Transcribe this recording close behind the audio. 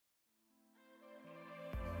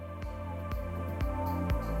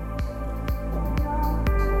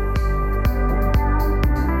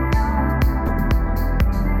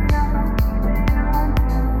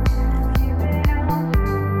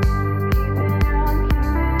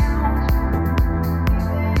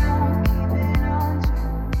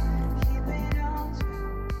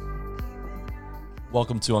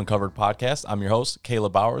Welcome to Uncovered Podcast. I'm your host,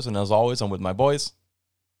 Caleb Bowers, and as always, I'm with my boys,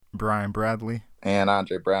 Brian Bradley, and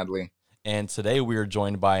Andre Bradley. And today we are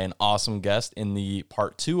joined by an awesome guest in the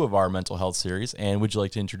part 2 of our mental health series. And would you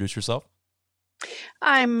like to introduce yourself?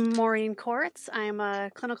 I'm Maureen Kortz. I'm a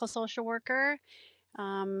clinical social worker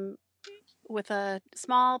with a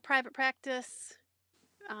small private practice,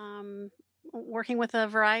 working with a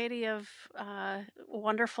variety of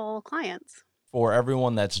wonderful clients. For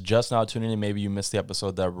everyone that's just now tuning in, maybe you missed the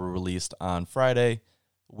episode that were released on Friday.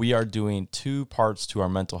 We are doing 2 parts to our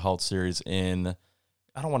mental health series in,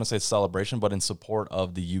 I don't want to say celebration, but in support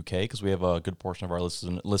of the UK, because we have a good portion of our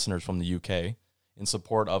listeners from the UK, in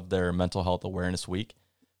support of their Mental Health Awareness Week.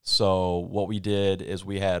 So what we did is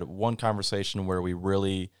we had one conversation where we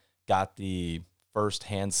really got the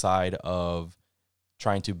first-hand side of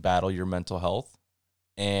trying to battle your mental health,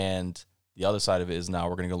 and the other side of it is now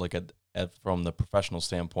we're going to go look at from the professional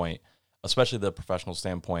standpoint, especially the professional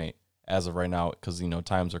standpoint as of right now, because, you know,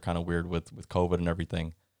 times are kind of weird with COVID and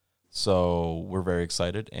everything. So we're very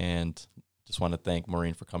excited and just want to thank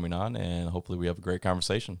Maureen for coming on, and hopefully we have a great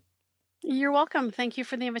conversation. You're welcome. Thank you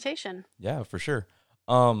for the invitation. Yeah, for sure.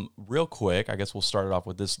 Real quick, I guess we'll start it off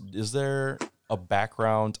with this. Is there a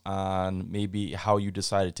background on maybe how you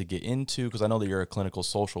decided to get into, because I know that you're a clinical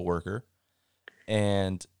social worker,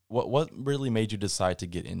 and what really made you decide to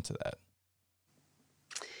get into that?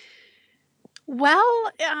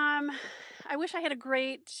 Well, I wish I had a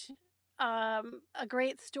great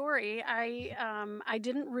story. I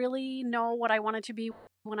didn't really know what I wanted to be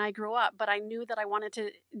when I grew up, but I knew that I wanted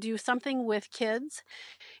to do something with kids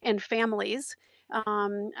and families.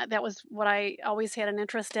 That was what I always had an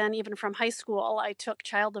interest in, even from high school. I took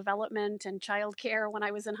child development and child care when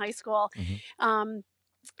I was in high school. Mm-hmm.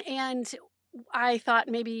 And I thought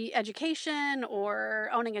maybe education or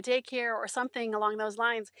owning a daycare or something along those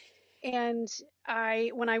lines. And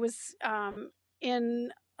when I was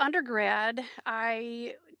in undergrad,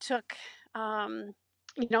 I took,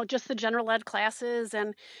 just the general ed classes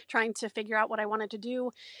and trying to figure out what I wanted to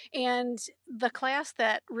do. And the class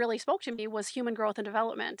that really spoke to me was human growth and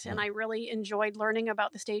development. And I really enjoyed learning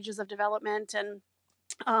about the stages of development and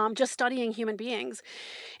just studying human beings.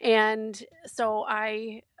 And so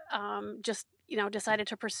I just decided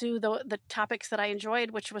to pursue the topics that I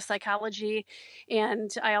enjoyed, which was psychology. And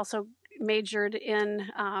I also majored in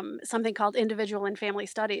something called individual and family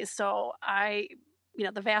studies. So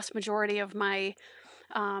the vast majority of my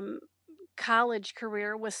college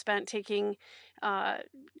career was spent taking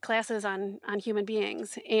classes on human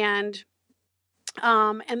beings. And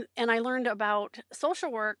I learned about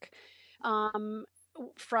social work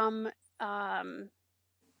from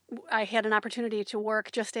I had an opportunity to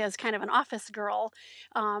work just as kind of an office girl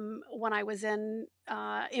when I was in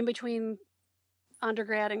between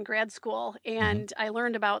undergrad and grad school, and I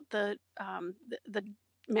learned about the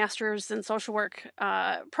master's in social work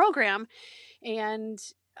program, and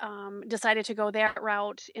decided to go that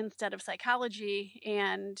route instead of psychology,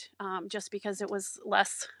 and just because it was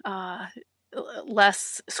less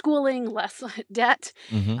schooling, less debt,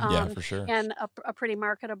 Yeah, for sure, and a pretty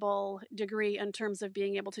marketable degree in terms of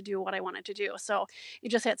being able to do what I wanted to do. So it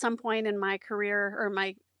just at some point in my career or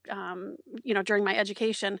my, during my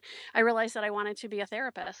education, I realized that I wanted to be a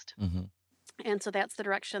therapist. And so that's the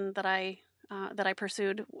direction that I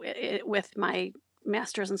pursued with my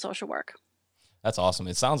master's in social work. That's awesome.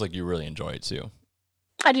 It sounds like you really enjoy it too.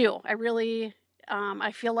 I do. I really,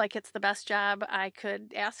 I feel like it's the best job I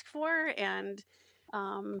could ask for, and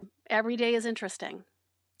every day is interesting.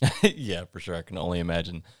 Yeah, for sure. I can only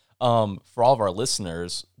imagine. For all of our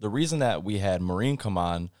listeners, the reason that we had Maureen come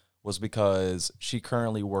on was because she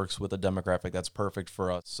currently works with a demographic that's perfect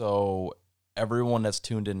for us. So everyone that's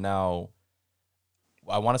tuned in now,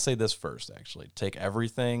 I want to say this first, actually. Take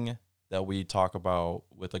everything that we talk about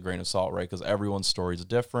with a grain of salt, right? Because everyone's story is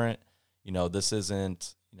different. This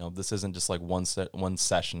isn't just like one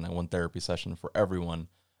session and one therapy session for everyone.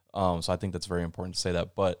 So I think that's very important to say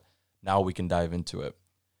that. But now we can dive into it.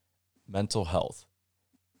 Mental health.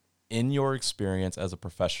 In your experience as a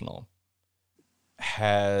professional,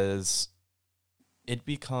 has it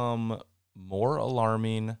become more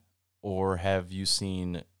alarming, or have you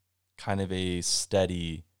seen kind of a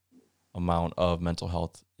steady amount of mental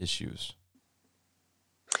health issues?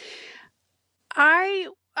 I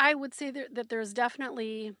would say that there's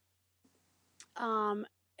definitely an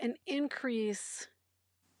increase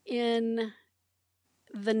in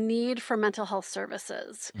the need for mental health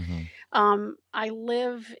services. I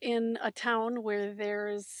live in a town where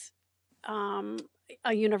there's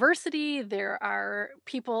a university. There are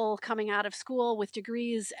people coming out of school with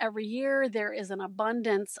degrees every year. There is an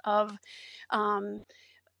abundance of um,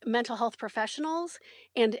 mental health professionals,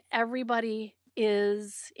 and everybody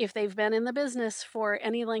is, if they've been in the business for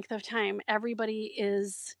any length of time, everybody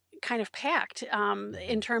is kind of packed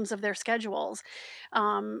in terms of their schedules.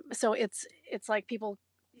 So it's like people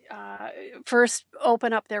uh, first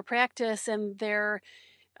open up their practice, and they're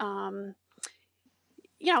um,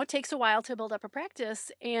 it takes a while to build up a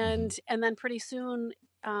practice, and then pretty soon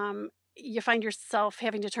you find yourself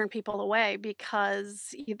having to turn people away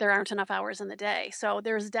because there aren't enough hours in the day. So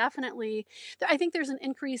there's definitely, I think there's an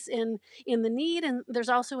increase in the need, and there's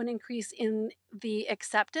also an increase in the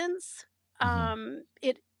acceptance.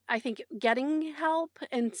 It I think getting help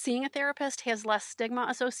and seeing a therapist has less stigma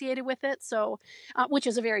associated with it, so which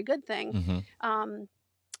is a very good thing. Mm-hmm. Um,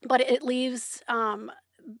 but it leaves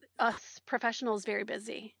us professionals very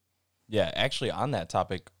busy. Yeah, actually, on that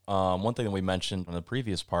topic, one thing that we mentioned on the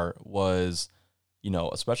previous part was,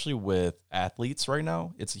 especially with athletes right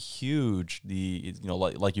now, it's huge.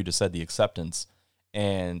 Like you just said, the acceptance,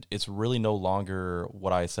 and it's really no longer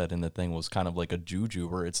what I said in the thing was kind of like a juju,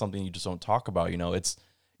 where it's something you just don't talk about.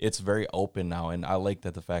 It's very open now, and I like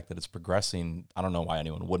that the fact that it's progressing. I don't know why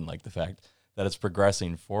anyone wouldn't like the fact that it's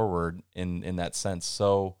progressing forward in that sense.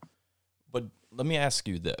 So, but let me ask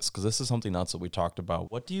you this, because this is something else that we talked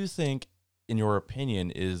about. What do you think, in your opinion,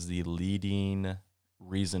 is the leading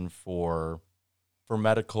reason for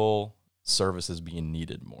medical services being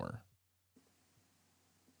needed more?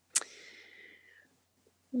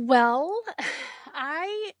 Well,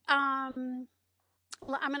 I'm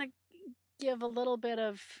going to give a little bit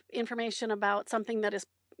of information about something that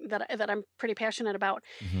I'm pretty passionate about.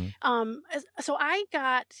 Mm-hmm. So I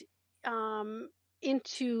got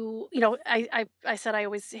into, I said I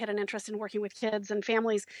always had an interest in working with kids and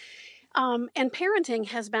families, and parenting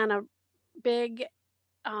has been a big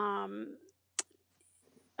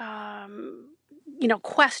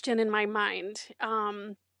question in my mind.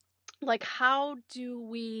 Like, how do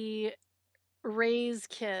we raise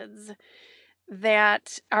kids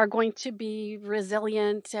that are going to be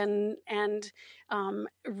resilient and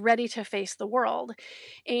ready to face the world?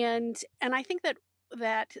 And I think that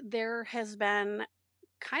there has been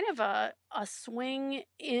kind of a swing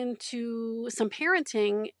into some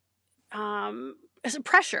parenting some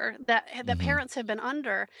pressure that Mm-hmm. parents have been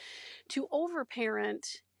under to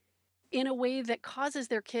overparent in a way that causes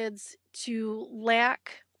their kids to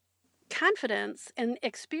lack confidence and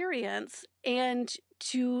experience and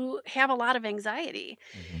to have a lot of anxiety.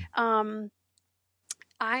 Mm-hmm. Um,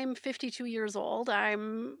 I'm 52 years old.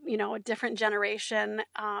 I'm, a different generation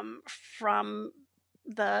from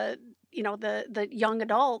the the young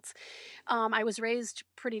adults. I was raised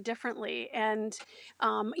pretty differently, and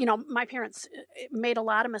my parents made a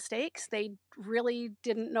lot of mistakes. They really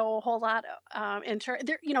didn't know a whole lot.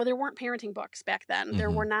 There weren't parenting books back then. There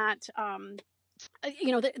Mm-hmm. were not.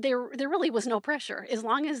 There really was no pressure. As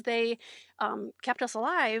long as they kept us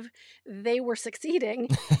alive, they were succeeding,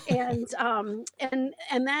 and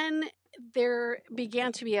then there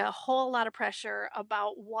began to be a whole lot of pressure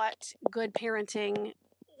about what good parenting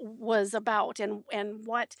was about, and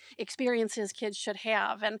what experiences kids should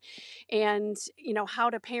have, and how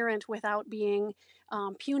to parent without being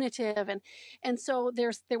punitive, and so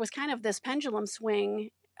there was kind of this pendulum swing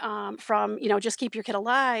from just keep your kid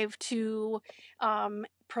alive to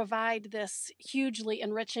provide this hugely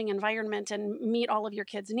enriching environment and meet all of your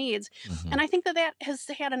kids' needs. Mm-hmm. And I think that has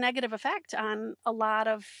had a negative effect on a lot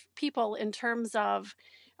of people in terms of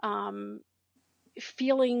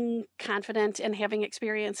feeling confident and having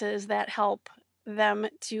experiences that help them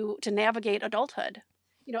to navigate adulthood.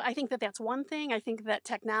 I think that that's one thing. I think that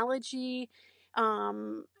technology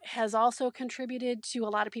has also contributed to a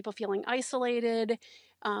lot of people feeling isolated.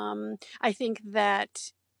 I think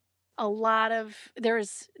that a lot of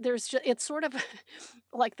it's sort of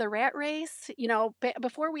like the rat race.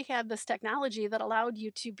 Before we had this technology that allowed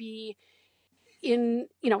you to be in,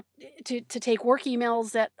 to take work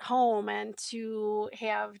emails at home and to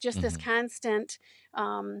have just this Mm-hmm. constant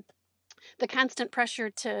the constant pressure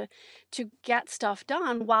to get stuff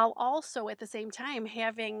done, while also at the same time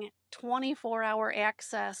having 24-hour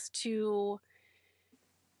access to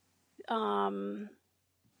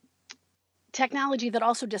technology that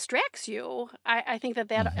also distracts you. I think that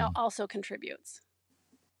Mm-hmm. also contributes.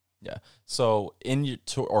 Yeah. So,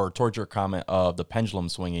 towards your comment of the pendulum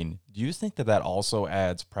swinging, do you think that also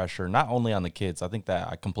adds pressure not only on the kids? I think that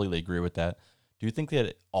I completely agree with that. Do you think that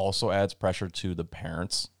it also adds pressure to the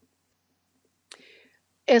parents?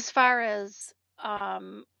 As far as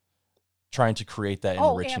trying to create that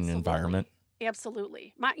Oh, enriching environment.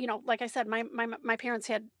 absolutely. Like I said, my parents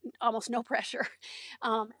had almost no pressure,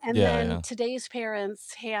 and Yeah, then yeah. today's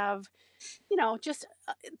parents have, just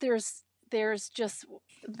there's just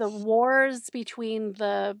the wars between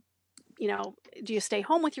do you stay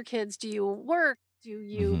home with your kids? Do you work? Do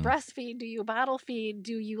you Hmm. breastfeed? Do you bottle feed?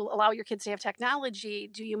 Do you allow your kids to have technology?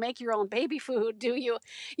 Do you make your own baby food? Do you,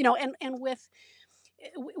 and with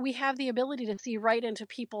we have the ability to see right into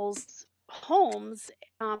people's homes,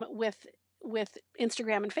 with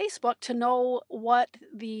Instagram and Facebook, to know what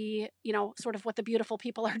sort of what the beautiful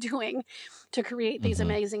people are doing to create these Hmm.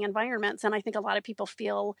 amazing environments. And I think a lot of people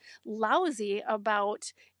feel lousy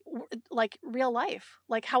about like real life,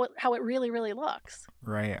 like how it really, really looks.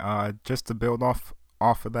 Right. Just to build off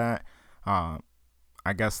of that, uh,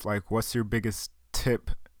 I guess like what's your biggest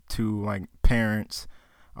tip to like parents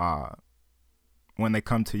uh when they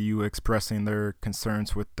come to you expressing their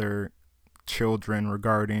concerns with their children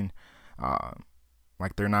regarding uh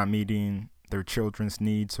like they're not meeting their children's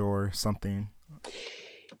needs or something?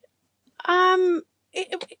 Um,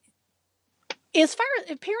 it, as far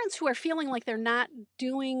as parents who are feeling like they're not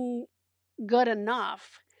doing good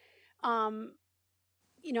enough, um,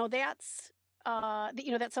 that's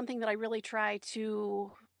that's something that I really try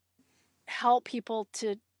to help people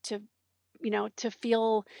to to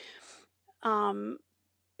feel, um,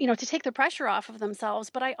 to take the pressure off of themselves.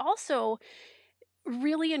 But I also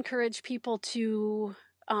really encourage people to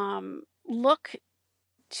look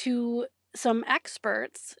to some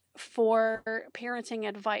experts for parenting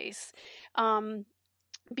advice, um,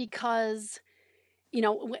 because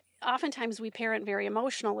oftentimes we parent very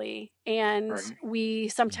emotionally, and Right. we Hmm.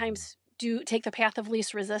 sometimes do take the path of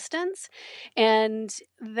least resistance, and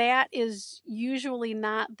that is usually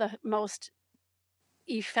not the most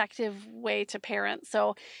effective way to parent.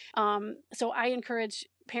 So I encourage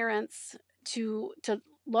parents to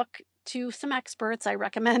look to some experts. I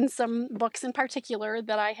recommend some books in particular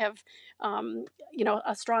that I have,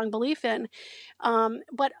 a strong belief in,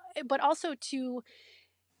 but also to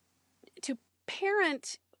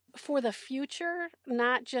parent for the future,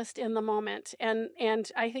 not just in the moment. And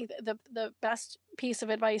I think that the best piece of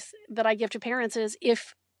advice that I give to parents is,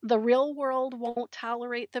 if the real world won't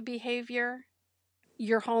tolerate the behavior,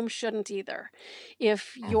 your home shouldn't either.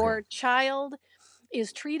 If Okay. your child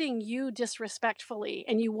is treating you disrespectfully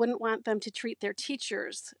and you wouldn't want them to treat their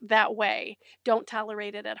teachers that way, don't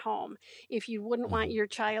tolerate it at home. If you wouldn't want Hmm. your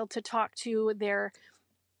child to talk to their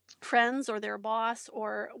friends or their boss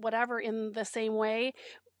or whatever in the same way,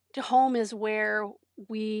 home is where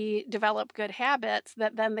we develop good habits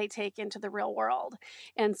that then they take into the real world.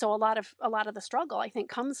 And so a lot of the struggle, I think,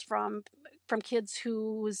 comes from kids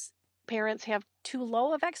whose parents have too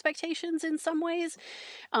low of expectations in some ways,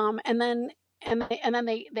 and then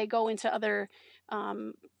they go into other,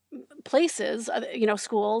 um, places,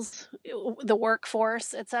 schools, the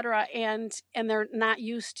workforce, etc., and they're not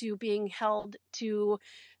used to being held to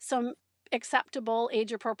some acceptable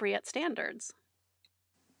age appropriate standards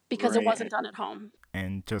because it wasn't Right. done at home.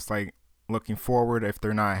 And just like looking forward, if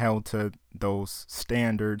they're not held to those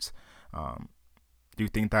standards, um, do you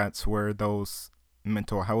think that's where those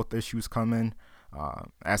mental health issues come in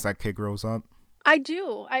as that kid grows up? I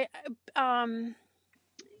do. Um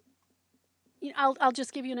I'll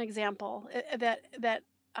just give you an example, that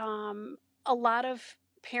a lot of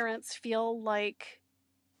parents feel like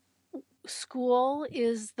school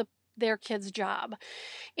is their kid's job,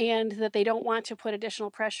 and that they don't want to put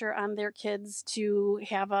additional pressure on their kids to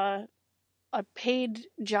have a paid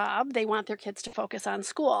job. They want their kids to focus on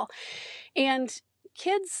school. And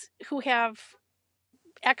kids who have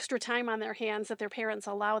extra time on their hands that their parents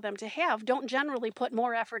allow them to have don't generally put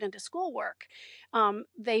more effort into schoolwork.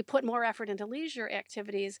 They put more effort into leisure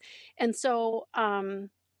activities. And so,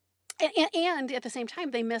 and at the same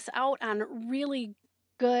time, they miss out on really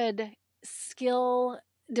good skill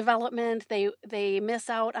development. They miss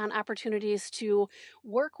out on opportunities to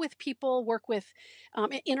work with people,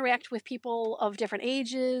 interact with people of different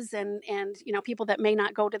ages, and people that may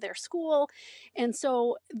not go to their school. And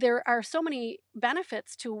so there are so many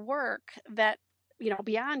benefits to work that,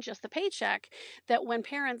 beyond just the paycheck, that when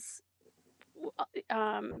parents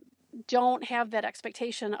um, don't have that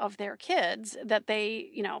expectation of their kids, that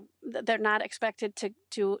they're not expected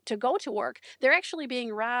to go to work, they're actually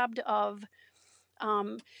being robbed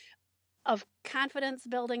um, of confidence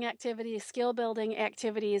building activities, skill building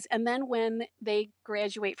activities. And then when they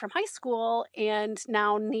graduate from high school and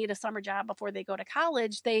now need a summer job before they go to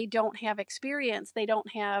college, they don't have experience. They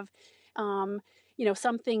don't have, um,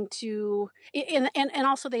 something to, and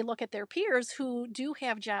also they look at their peers who do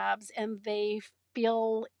have jobs, and they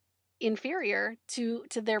feel inferior to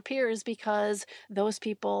their peers because those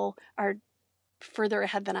people are further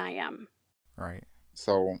ahead than I am. Right.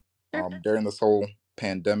 So during this whole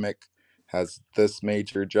pandemic, has this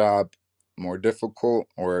made your job more difficult,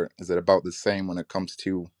 or is it about the same when it comes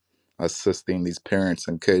to assisting these parents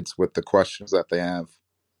and kids with the questions that they have?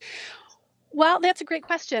 Well, that's a great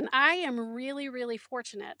question. I am really, really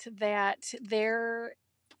fortunate that there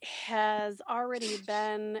has already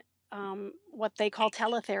been what they call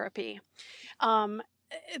teletherapy. Um,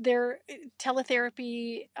 there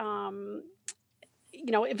teletherapy,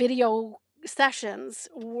 video sessions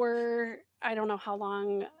were, I don't know how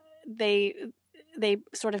long they they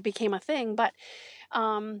sort of became a thing, but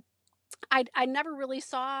um, I never really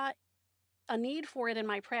saw a need for it in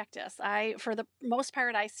my practice. For the most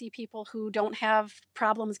part, I see people who don't have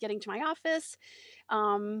problems getting to my office.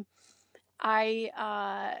 Um, I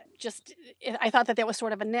thought that was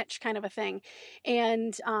sort of a niche kind of a thing,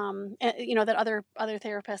 and that other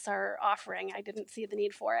therapists are offering. I didn't see the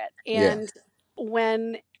need for it, Yeah. and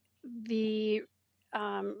when the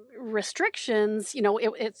restrictions,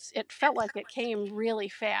 it felt like it came really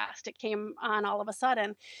fast. It came on all of a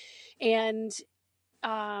sudden, and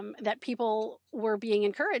that people were being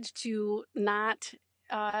encouraged to not,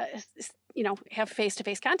 have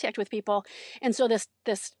face-to-face contact with people, and so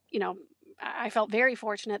I felt very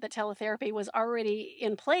fortunate that teletherapy was already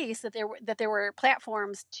in place. That there were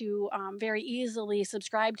platforms to very easily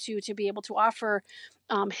subscribe to be able to offer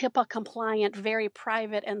HIPAA compliant, very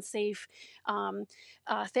private and safe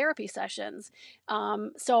therapy sessions.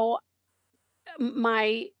 So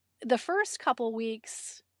my the first couple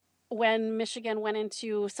weeks when Michigan went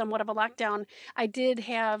into somewhat of a lockdown, I did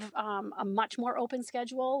have a much more open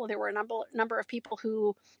schedule. There were a number of people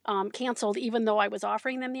who canceled, even though I was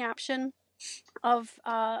offering them the option of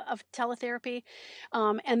teletherapy.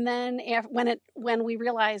 And then when we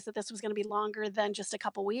realized that this was going to be longer than just a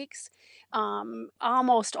couple weeks,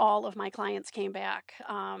 almost all of my clients came back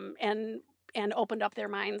and opened up their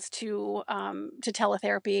minds to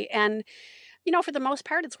teletherapy. And for the most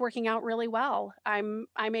part, it's working out really well. I'm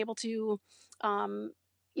able to, um,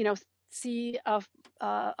 you know, see a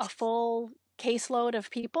full caseload of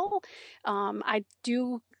people. I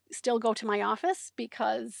do still go to my office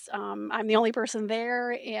because I'm the only person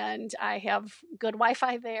there, and I have good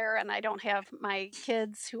Wi-Fi there, and I don't have my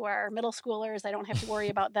kids who are middle schoolers. I don't have to worry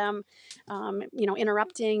about them,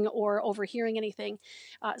 interrupting or overhearing anything.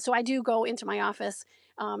 So I do go into my office,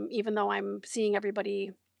 even though I'm seeing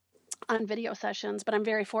everybody on video sessions, but I'm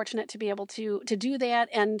very fortunate to be able to do that.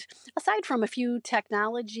 And aside from a few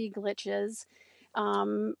technology glitches,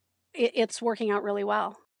 it's working out really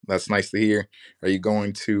well. That's nice to hear. Are you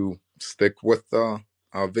going to stick with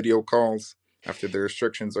video calls after the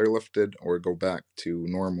restrictions are lifted, or go back to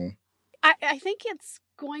normal? I think it's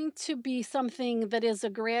going to be something that is a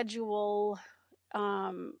gradual,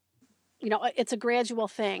 it's a gradual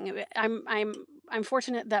thing. I'm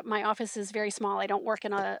fortunate that my office is very small. I don't work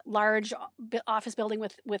in a large office building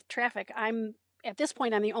with traffic. At this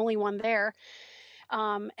point, I'm the only one there.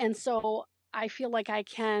 And so I feel like I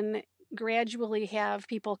can gradually have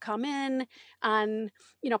people come in on,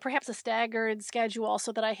 perhaps a staggered schedule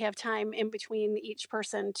so that I have time in between each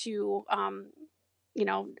person to,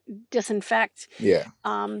 disinfect. Yeah.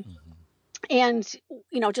 And,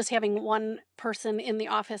 just having one person in the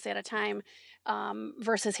office at a time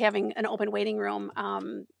versus having an open waiting room.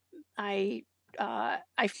 I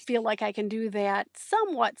feel like I can do that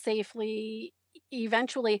somewhat safely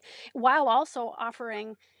eventually, while also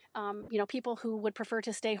offering, people who would prefer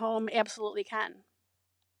to stay home absolutely can.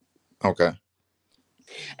 Okay.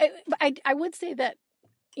 I would say that,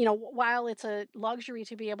 while it's a luxury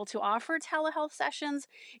to be able to offer telehealth sessions,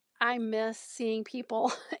 I miss seeing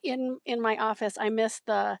people in my office. I miss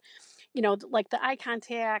the, like the eye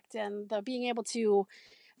contact and the being able to,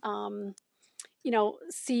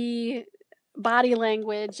 see body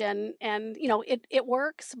language and it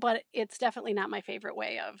works, but it's definitely not my favorite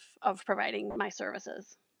way of providing my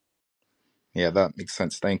services. Yeah, that makes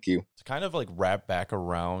sense. Thank you. To kind of like wrap back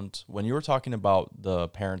around, when you were talking about the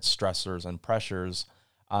parents' stressors and pressures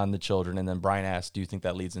on the children, and then Brian asked, do you think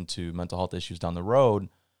that leads into mental health issues down the road?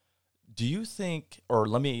 Do you think, or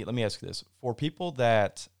let me ask you this, for people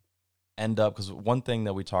that end up, because one thing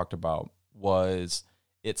that we talked about was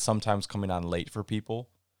it's sometimes coming on late for people,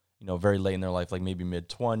 very late in their life, like maybe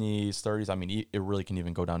mid-20s, 30s. I mean, it really can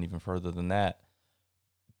even go down even further than that.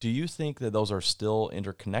 Do you think that those are still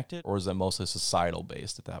interconnected, or is it mostly societal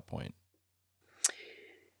based at that point?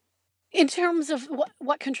 In terms of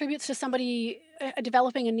what contributes to somebody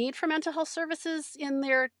developing a need for mental health services in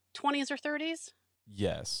their 20s or 30s?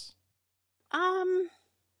 Yes.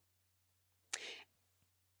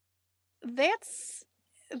 that's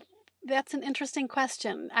that's an interesting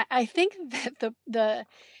question. I think that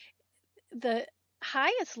the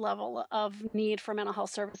highest level of need for mental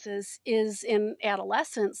health services is in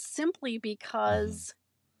adolescence, simply Mm-hmm. because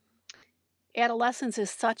adolescence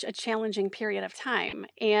is such a challenging period of time,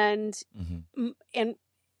 and Mm-hmm. and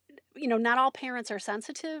not all parents are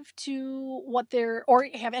sensitive to what their or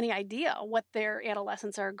have any idea what their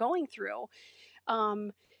adolescents are going through.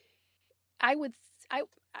 Um, I would I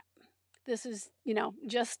this is,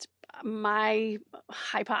 just my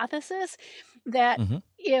hypothesis that Mm-hmm.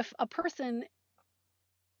 if a person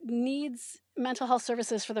needs mental health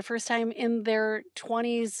services for the first time in their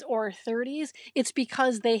 20s or 30s, it's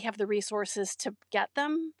because they have the resources to get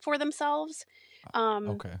them for themselves.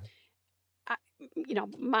 Um, Okay. I,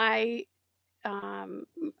 my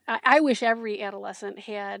I wish every adolescent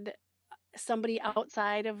had somebody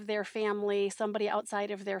outside of their family, somebody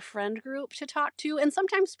outside of their friend group to talk to. And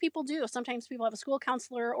sometimes people do. Sometimes people have a school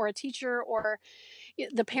counselor or a teacher or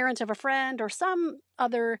the parent of a friend or some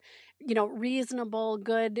other, reasonable,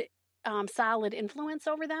 good, solid influence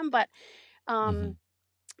over them. But Mm-hmm. um,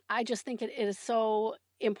 I just think it is so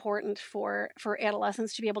important for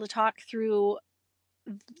adolescents to be able to talk through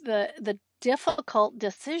the difficult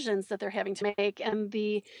decisions that they're having to make, and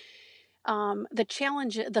the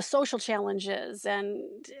challenge, the social challenges, and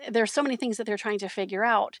there's so many things that they're trying to figure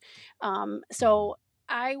out. Mm-hmm. So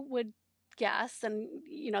I would guess, and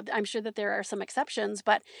I'm sure that there are some exceptions,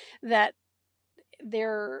 but that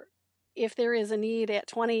there, if there is a need at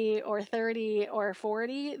 20 or 30 or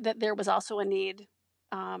 40, that there was also a need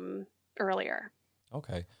um, earlier.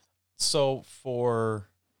 Okay. So for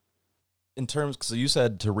in terms, because you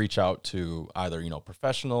said to reach out to either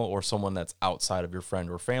professional or someone that's outside of your friend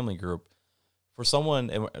or family group. For someone,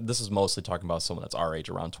 and this is mostly talking about someone that's our age,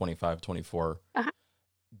 around 25, 24. Uh-huh.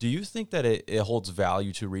 Do you think that it holds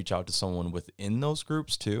value to reach out to someone within those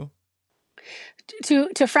groups too?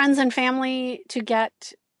 To friends and family to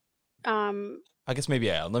get um, I guess maybe,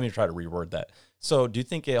 yeah, let me try to reword that. So do you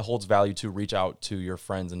think it holds value to reach out to your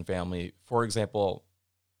friends and family? For example,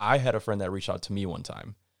 I had a friend that reached out to me one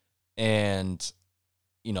time, and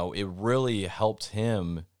it really helped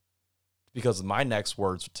him, because my next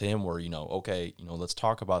words to him were, okay, let's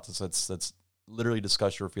talk about this. Let's literally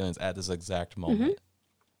discuss your feelings at this exact mhm. moment.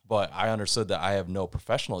 But I understood that I have no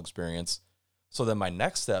professional experience. So then my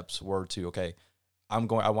next steps were to, okay, I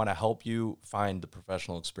want to help you find the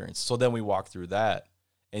professional experience. So then we walked through that,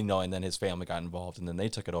 and then his family got involved, and then they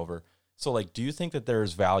took it over. So like, do you think that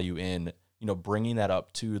there's value in, bringing that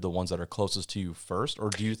up to the ones that are closest to you first?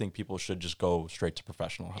 Or do you think people should just go straight to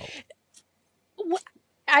professional help?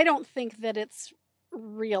 I don't think that it's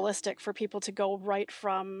realistic for people to go right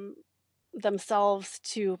from themselves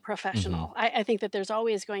to Mm-hmm. professional. I think that there's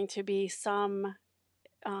always going to be some,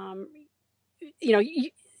 um, you know,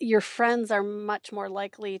 y- your friends are much more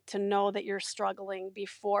likely to know that you're struggling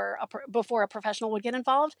before a professional would get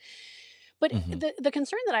involved. But Mm-hmm. the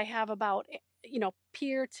concern that I have about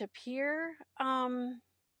peer to peer um,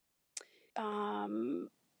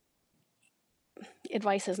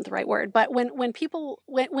 advice isn't the right word, but when people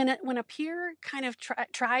when a peer kind of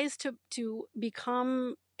tries to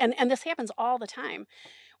become, and this happens all the time,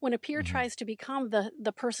 when a peer Mm-hmm. tries to become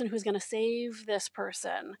the person who's going to save this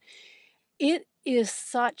person, it is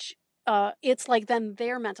such it's like then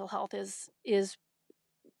their mental health is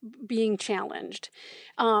being challenged.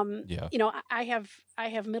 Yeah. I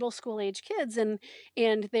have middle school age kids, and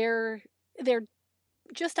they're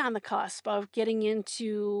just on the cusp of getting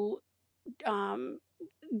into um,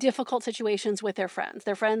 difficult situations with their friends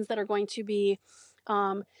that are going to be,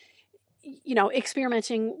 um,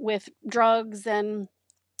 experimenting with drugs and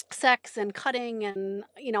sex and cutting and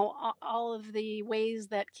all of the ways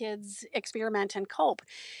that kids experiment and cope.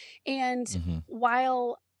 And Mm-hmm.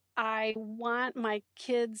 while I want my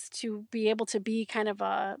kids to be able to be kind of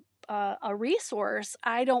a resource,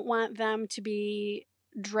 I don't want them to be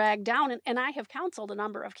dragged down. And I have counseled a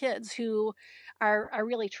number of kids who are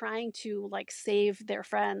really trying to like save their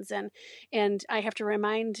friends, and I have to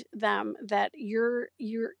remind them that you're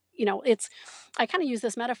it's, I kind of use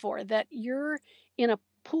this metaphor that you're in a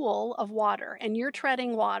pool of water and you're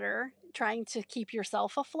treading water trying to keep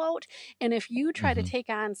yourself afloat. And if you try to Mm-hmm. take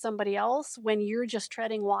on somebody else when you're just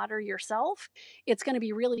treading water yourself, it's going to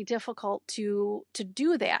be really difficult to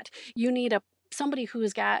do that. You need a somebody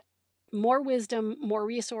who's got more wisdom, more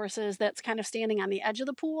resources, that's kind of standing on the edge of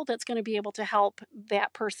the pool, that's going to be able to help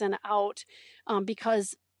that person out,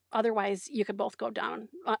 because otherwise you could both go down,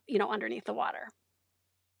 underneath the water.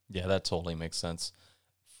 Yeah, that totally makes sense.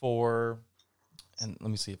 For and let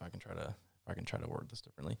me see if I can try to word this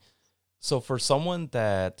differently. So for someone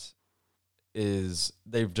that is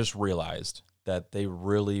they've just realized that they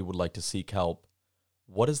really would like to seek help,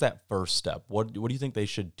 what is that first step? What do you think they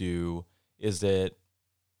should do? Is it,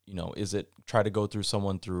 is it try to go through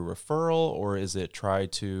someone through referral, or is it try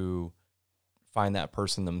to find that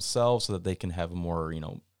person themselves so that they can have a more,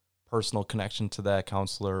 personal connection to that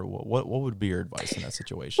counselor? What would be your advice in that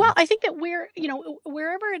situation? Well, I think that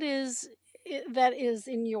wherever it is that is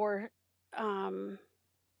in your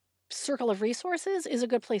circle of resources is a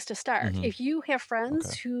good place to start. Mhm. If you have friends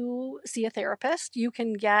Okay. who see a therapist, you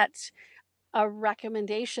can get a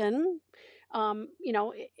recommendation.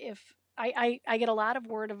 If I get a lot of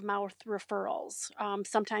word of mouth referrals.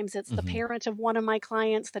 Sometimes it's the Mhm. parent of one of my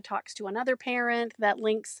clients that talks to another parent that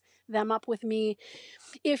links them up with me.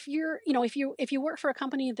 If if you work for a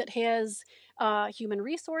company that has human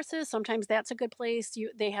resources, sometimes that's a good place.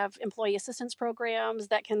 They have employee assistance programs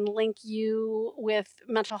that can link you with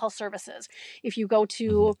mental health services. If you go Mhm.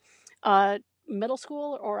 to a middle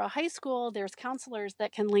school or a high school, there's counselors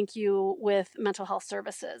that can link you with mental health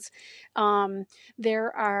services.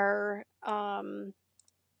 There are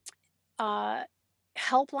uh,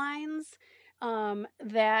 helplines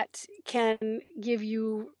that can give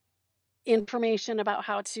you information about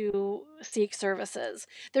how to seek services.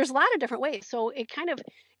 There's a lot of different ways. So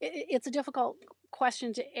it's a difficult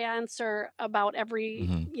question to answer about every,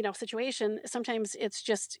 Mhm. situation. Sometimes it's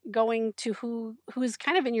just going to who's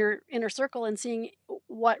kind of in your inner circle and seeing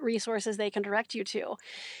what resources they can direct you to.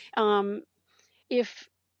 If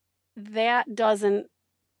that doesn't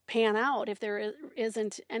pan out, if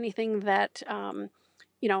isn't anything that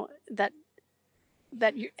you know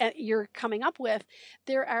that you're coming up with,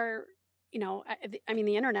 there are, I mean,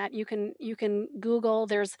 the internet, you can Google.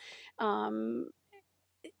 There's you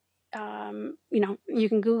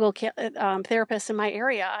can Google therapists in my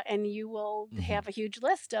area, and you will Mhm. have a huge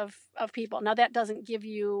list of people. Now, that doesn't give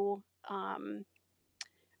you a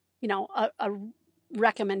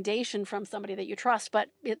recommendation from somebody that you trust, but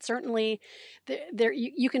it certainly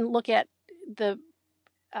you can look at the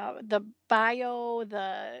the bio,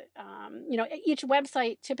 each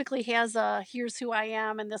website typically has a here's who I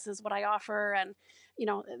am and this is what I offer, and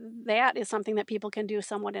that is something that people can do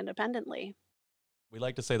somewhat independently. We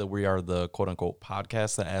like to say that we are the quote unquote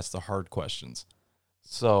podcast that asks the hard questions.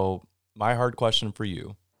 So my hard question for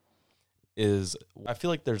you is, I feel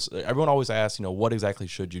like everyone always asks, what exactly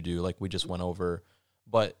should you do? Like we just went over,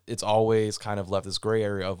 but it's always kind of left this gray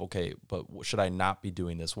area of, okay, but should I not be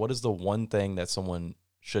doing this? What is the one thing that someone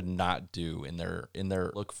should not do in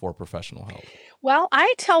their look for professional help? Well,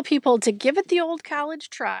 I tell people to give it the old college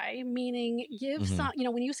try, meaning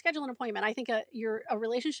Mm-hmm. when you schedule an appointment, I think a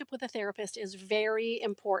relationship with a therapist is very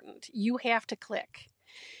important. You have to click.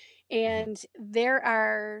 Mm-hmm. And there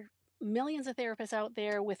are millions of therapists out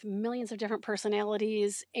there with millions of different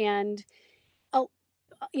personalities. And, oh,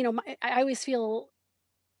 I always feel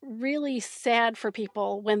really sad for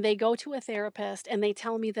people when they go to a therapist and they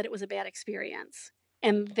tell me that it was a bad experience.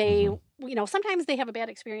 And Mm-hmm. sometimes they have a bad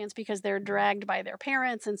experience because they're dragged by their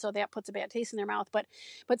parents. And so that puts a bad taste in their mouth. But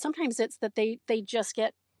sometimes it's that they just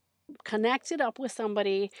get connected up with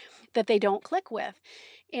somebody that they don't click with.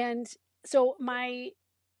 And so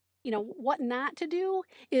what not to do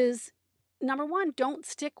is, number one, don't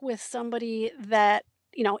stick with somebody that,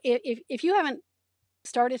 if you haven't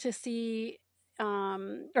started to see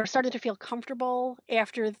or started to feel comfortable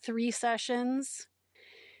after 3 sessions,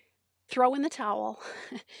 throw in the towel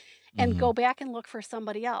and Mm-hmm. go back and look for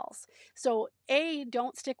somebody else. So, A,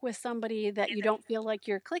 don't stick with somebody that you don't feel like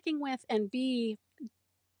you're clicking with, and B,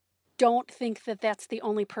 don't think that that's the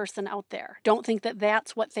only person out there. Don't think that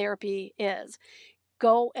that's what therapy is.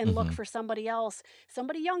 Go and look Mm-hmm. for somebody else,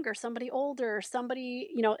 somebody younger, somebody older, somebody,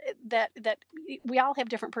 that we all have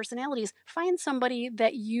different personalities. Find somebody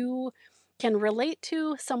that you can relate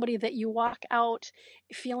to, somebody that you walk out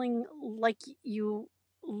feeling like you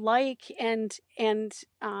like, and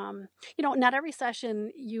not every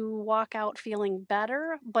session you walk out feeling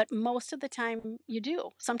better, but most of the time you do.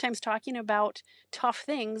 Sometimes talking about tough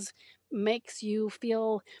things makes you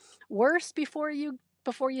feel worse before you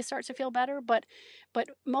start to feel better, but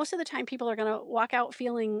most of the time people are going to walk out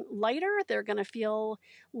feeling lighter. They're going to feel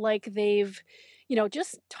like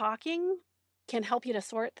just talking can help you to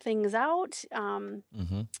sort things out.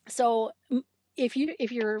 Mm-hmm. So if you've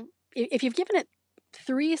given it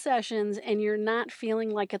 3 sessions and you're not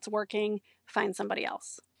feeling like it's working, find somebody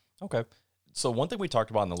else. Okay. So one thing we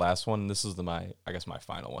talked about in the last one, this is I guess my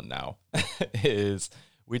final one now, is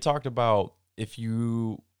we talked about if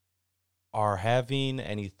you are having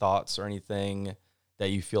any thoughts or anything that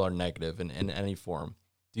you feel are negative in any form,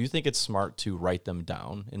 do you think it's smart to write them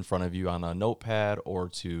down in front of you on a notepad, or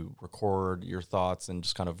to record your thoughts and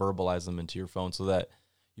just kind of verbalize them into your phone so that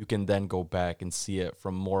you can then go back and see it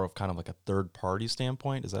from more of kind of like a third party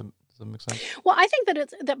standpoint? Does that make sense? Well, I think that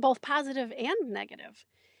it's that both positive and negative.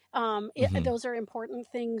 Mm-hmm. Those are important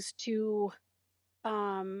things to,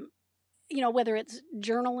 um, whether it's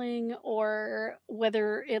journaling or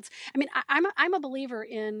whether it's. I mean, I'm a believer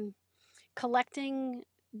in collecting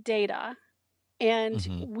data, and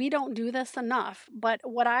Mm-hmm. we don't do this enough. But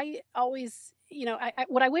what I always,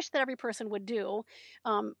 what I wish that every person would do,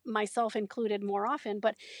 myself included, more often,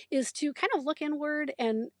 but is to kind of look inward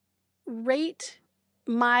and rate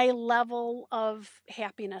my level of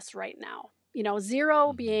happiness right now. 0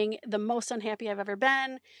 Mm-hmm. being the most unhappy I've ever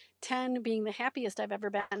been, 10 being the happiest I've ever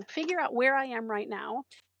been. Figure out where I am right now.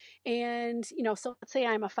 And, so let's say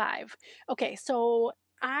I'm a 5. Okay, so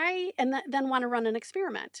then want to run an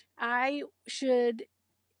experiment. I should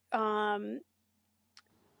um,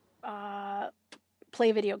 play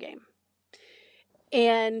a video game.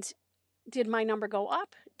 And did my number go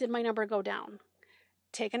up? Did my number go down?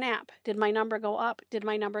 Take a nap. Did my number go up? Did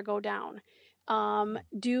my number go down?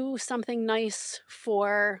 Do something nice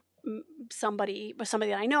for somebody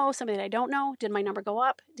that I know, somebody that I don't know. Did my number go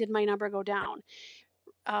up? Did my number go down?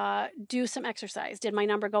 Do some exercise. Did my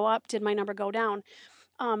number go up? Did my number go down?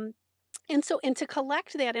 And to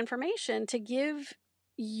collect that information to give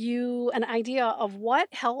you an idea of what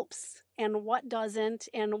helps and what doesn't,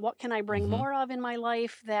 and what can I bring Mm-hmm. more of in my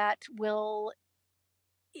life that will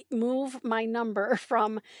move my number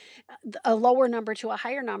from a lower number to a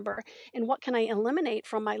higher number, and what can I eliminate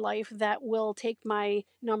from my life that will take my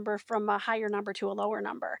number from a higher number to a lower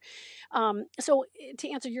number. So to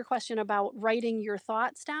answer your question about writing your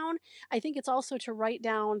thoughts down, I think it's also to write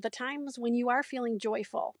down the times when you are feeling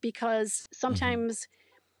joyful, because Mm-hmm. sometimes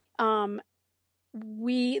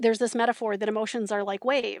there's this metaphor that emotions are like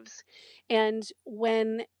waves, and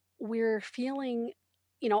when we're feeling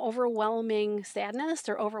overwhelming sadness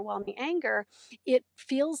or overwhelming anger, it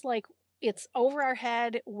feels like it's over our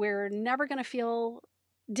head. We're never going to feel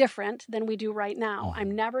different than we do right now. Mm-hmm.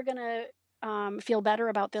 I'm never going to feel better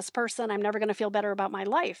about this person. I'm never going to feel better about my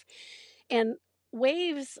life. And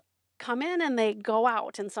waves come in and they go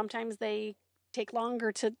out, and sometimes they take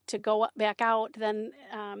longer to go back out than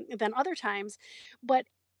other times. But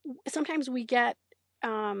sometimes we get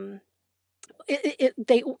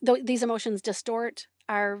these emotions distort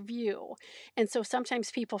our view. And so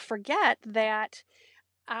sometimes people forget that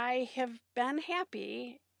I have been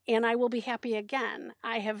happy and I will be happy again.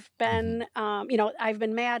 I have Mm-hmm. been, I've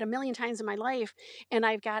been mad a million times in my life, and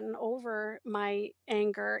I've gotten over my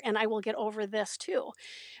anger, and I will get over this too.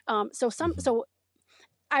 Mm-hmm. So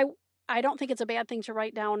I, I don't think it's a bad thing to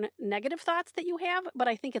write down negative thoughts that you have, but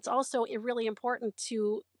I think it's also really important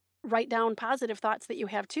to write down positive thoughts that you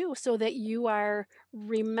have too, so that you are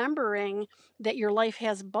remembering that your life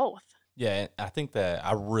has both. Yeah, I think that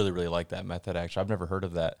I really, really like that method, actually. I've never heard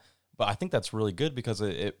of that. But I think that's really good because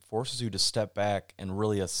it forces you to step back and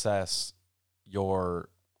really assess your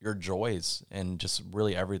joys and just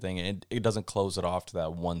really everything. And it doesn't close it off to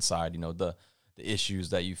that one side, the issues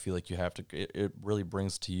that you feel like you have to, it really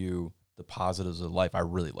brings to you the positives of life. I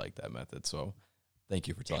really like that method. So thank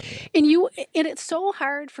you for telling me that. And it's so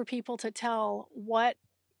hard for people to tell what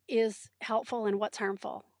is helpful and what's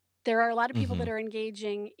harmful. There are a lot of people Mm-hmm. that are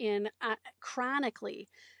engaging in chronically,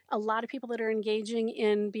 a lot of people that are engaging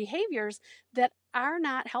in behaviors that are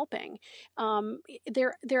not helping.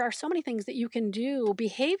 There are so many things that you can do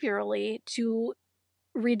behaviorally to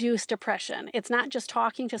reduce depression. It's not just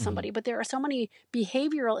talking to Mm-hmm. somebody, but there are so many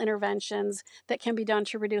behavioral interventions that can be done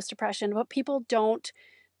to reduce depression, but people don't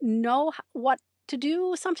know what to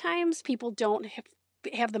do. Sometimes people don't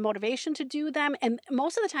have the motivation to do them, and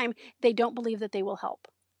most of the time they don't believe that they will help.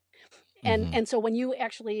 Mm-hmm. And so when you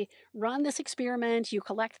actually run this experiment, you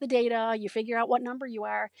collect the data, you figure out what number you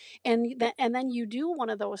are, and then you do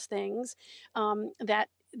one of those things that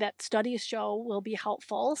studies show will be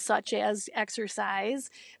helpful, such as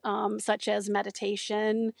exercise, such as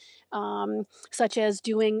meditation, such as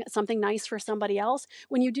doing something nice for somebody else.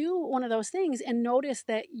 When you do one of those things and notice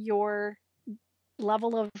that your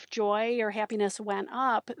level of joy or happiness went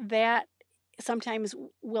up, that sometimes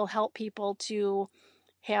will help people to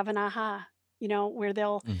have an aha, where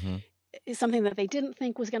they'll Mm-hmm. something that they didn't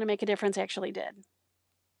think was going to make a difference actually did.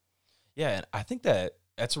 Yeah, and I think that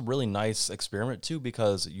that's a really nice experiment too,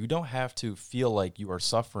 because you don't have to feel like you are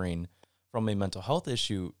suffering from a mental health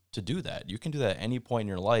issue to do that. You can do that at any point in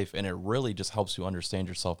your life, and it really just helps you understand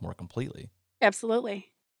yourself more completely.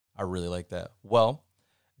 Absolutely. I really like that. Well,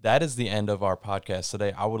 that is the end of our podcast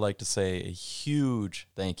today. I would like to say a huge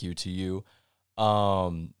thank you to you.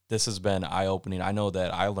 This has been eye-opening. I know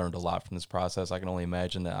that I learned a lot from this process. I can only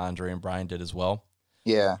imagine that Andre and Brian did as well.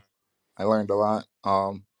 Yeah, I learned a lot.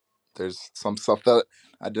 There's some stuff that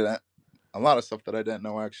a lot of stuff that I didn't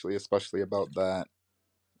know actually, especially about that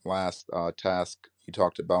last task you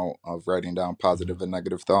talked about of writing down positive and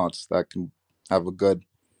negative thoughts that can have a good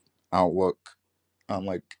outlook on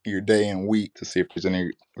like your day and week to see if there's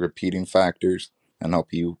any repeating factors and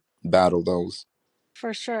help you battle those.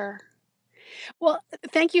 For sure. Well,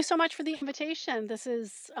 thank you so much for the invitation. This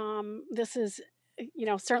is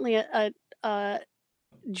certainly a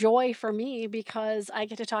joy for me because I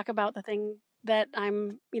get to talk about the thing that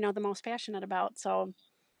I'm, the most passionate about. So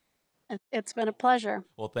it's been a pleasure.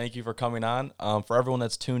 Well, thank you for coming on. For everyone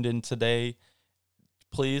that's tuned in today,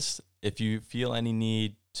 please, if you feel any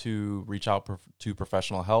need to reach out to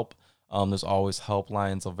professional help, there's always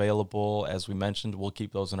helplines available. As we mentioned, we'll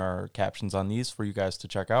keep those in our captions on these for you guys to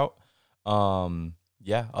check out.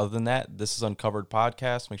 Other than that, this is Uncovered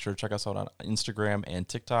Podcast. Make sure to check us out on Instagram and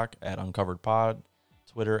TikTok at Uncovered Pod,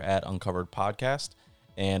 Twitter at Uncovered Podcast.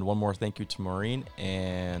 And one more thank you to Maureen.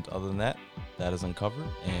 And other than that, that is Uncovered,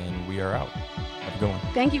 and we are out. Have a good one.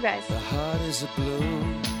 Thank you, guys. The heart is a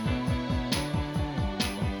blue,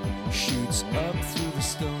 shoots up through the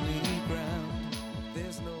stony ground.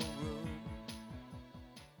 There's no room.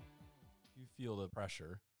 If you feel the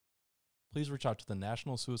pressure, please reach out to the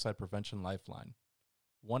National Suicide Prevention Lifeline,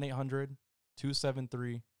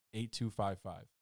 1-800-273-8255.